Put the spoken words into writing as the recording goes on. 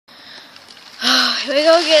Here we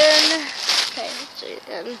go again. Okay, let's do it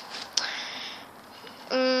again.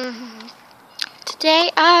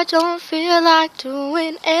 Today I don't feel like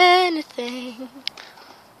doing anything.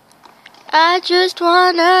 I just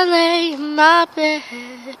wanna lay in my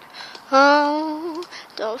bed. Oh,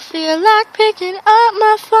 don't feel like picking up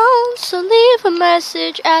my phone, so leave a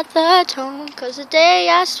message at the tone. 'Cause today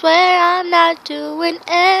I swear I'm not doing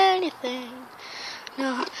anything.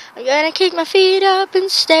 No, I'm gonna kick my feet up and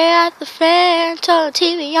stare at the fan, turn the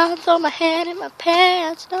TV on, throw my hand in my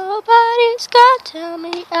pants. Nobody's gonna tell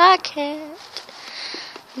me I can't.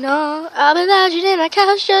 No, I'll be lounging in my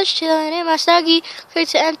couch, just chilling in my snuggie. Click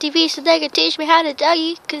to MTV so they can teach me how to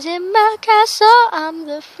Dougie. 'Cause in my castle, I'm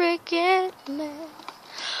the freaking man.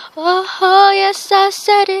 Oh, yes, I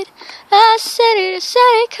said it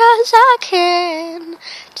 'cause I can.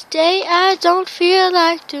 Today I don't feel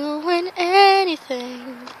like doing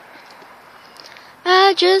anything.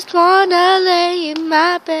 I just wanna lay in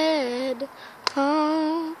my bed.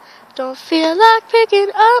 Oh, don't feel like picking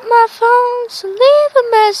up my phone, so leave a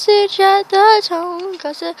message at the tone.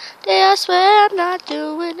 'Cause today I swear I'm not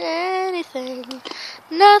doing anything.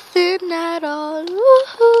 Nothing at all. Ooh,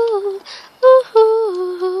 ooh,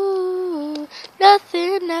 ooh,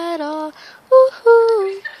 nothing at all.